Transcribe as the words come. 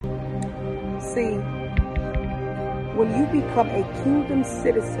See, when you become a kingdom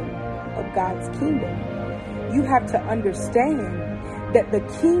citizen of God's kingdom, you have to understand that the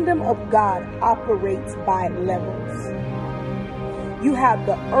kingdom of God operates by levels. You have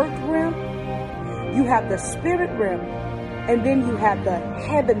the earth realm, you have the spirit realm, and then you have the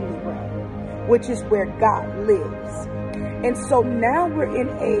heavenly realm, which is where God lives. And so now we're in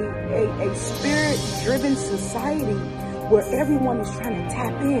a spirit-driven society where everyone is trying to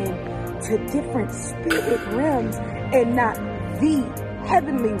tap in to different spirit realms and not the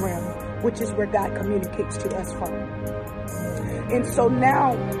heavenly realm, which is where God communicates to us from. And so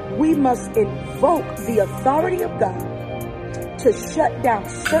now we must invoke the authority of God to shut down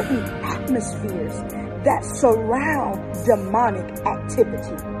certain atmospheres that surround demonic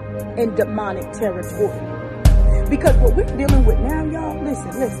activity and demonic territory. Because what we're dealing with now, y'all,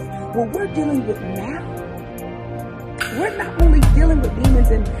 listen, what we're dealing with now, we're not only dealing with demons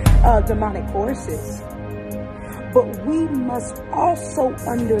and demonic forces, but we must also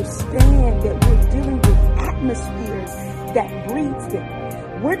understand that we're dealing with atmospheres that breeds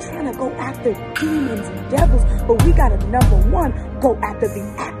them. We're trying to go after demons and devils, but we got to, number one, go after the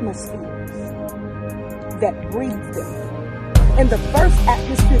atmospheres that breeds them. And the first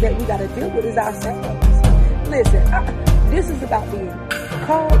atmosphere that we got to deal with is ourselves. Listen, this is about being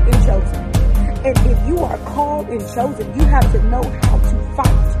called and chosen. And if you are called and chosen, you have to know how to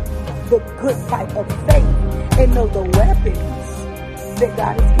fight the good fight of faith and know the weapons that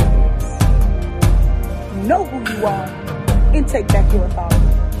God has given us. Know who you are and take back your authority.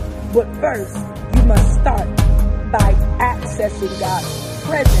 But first, you must start by accessing God's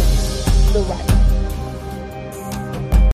presence the right way.